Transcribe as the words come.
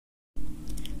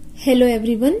Hello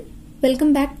everyone,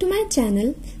 welcome back to my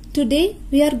channel. Today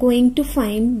we are going to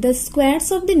find the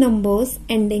squares of the numbers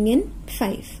ending in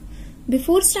 5.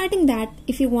 Before starting that,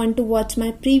 if you want to watch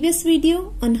my previous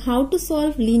video on how to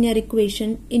solve linear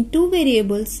equation in two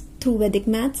variables through Vedic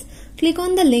maths, click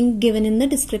on the link given in the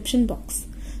description box.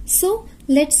 So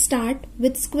let's start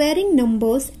with squaring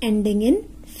numbers ending in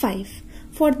 5.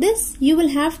 For this you will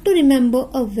have to remember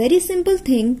a very simple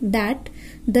thing, that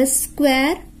the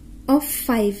square of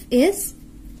 5 is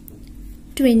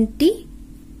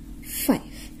 25.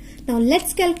 Now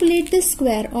let's calculate the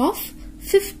square of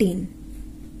 15.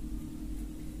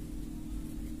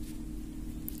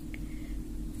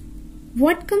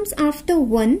 What comes after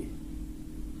 1?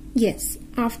 Yes,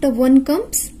 after 1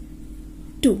 comes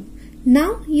 2.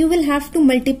 Now you will have to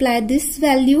multiply this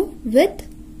value with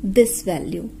this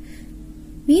value.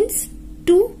 Means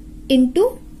 2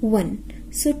 into 1.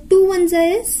 So 2 ones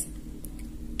is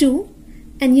 2,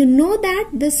 and you know that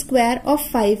the square of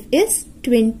 5 is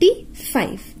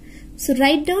 25. So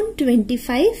write down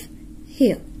 25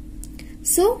 here.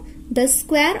 So the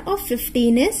square of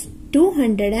 15 is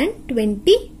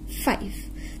 225.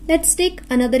 Let's take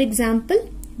another example,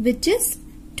 which is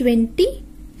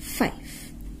 25.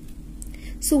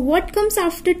 So what comes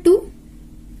after 2?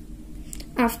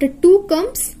 After 2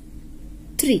 comes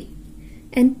 3,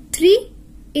 and 3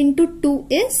 into 2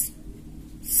 is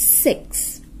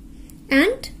 6.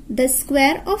 And the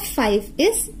square of 5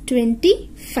 is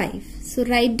 25. So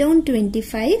write down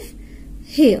 25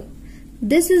 here.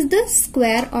 This is the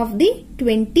square of the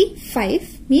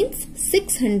 25, means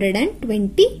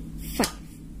 625.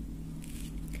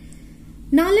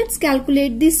 Now let's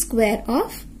calculate the square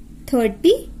of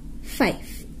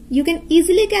 35. You can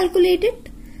easily calculate it.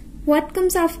 What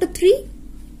comes after 3?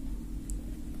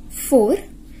 4.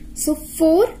 So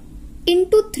 4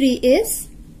 into 3 is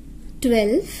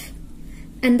 12.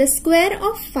 And the square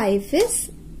of 5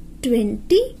 is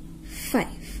 25.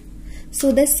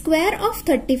 So the square of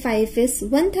 35 is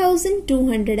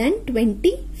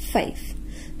 1225.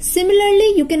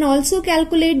 Similarly, you can also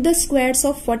calculate the squares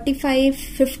of 45,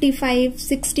 55,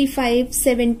 65,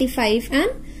 75 and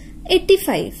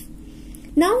 85.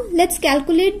 Now let's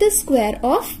calculate the square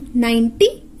of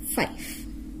 95.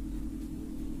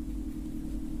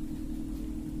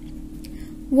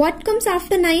 What comes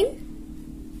after 9?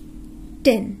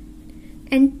 10,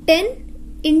 and 10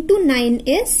 into 9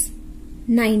 is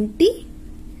 90,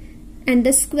 and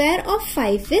the square of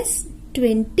 5 is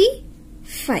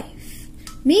 25.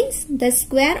 Means the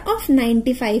square of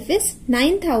 95 is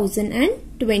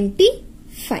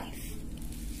 9025.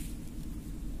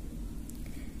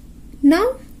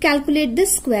 Now calculate the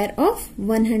square of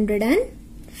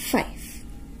 105.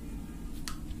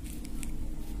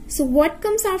 So what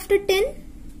comes after 10?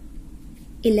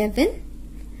 11.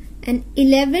 And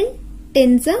 11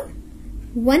 tens are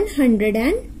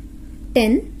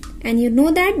 110, and you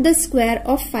know that the square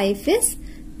of 5 is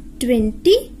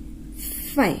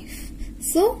 25.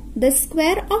 So the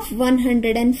square of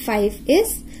 105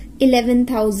 is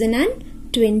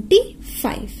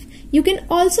 11,025. You can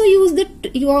also use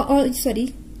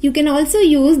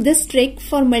this trick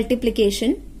for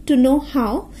multiplication. To know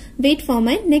how, wait for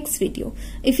my next video.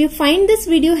 If you find this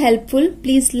video helpful,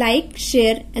 please like,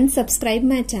 share and subscribe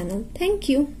my channel. Thank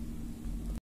you.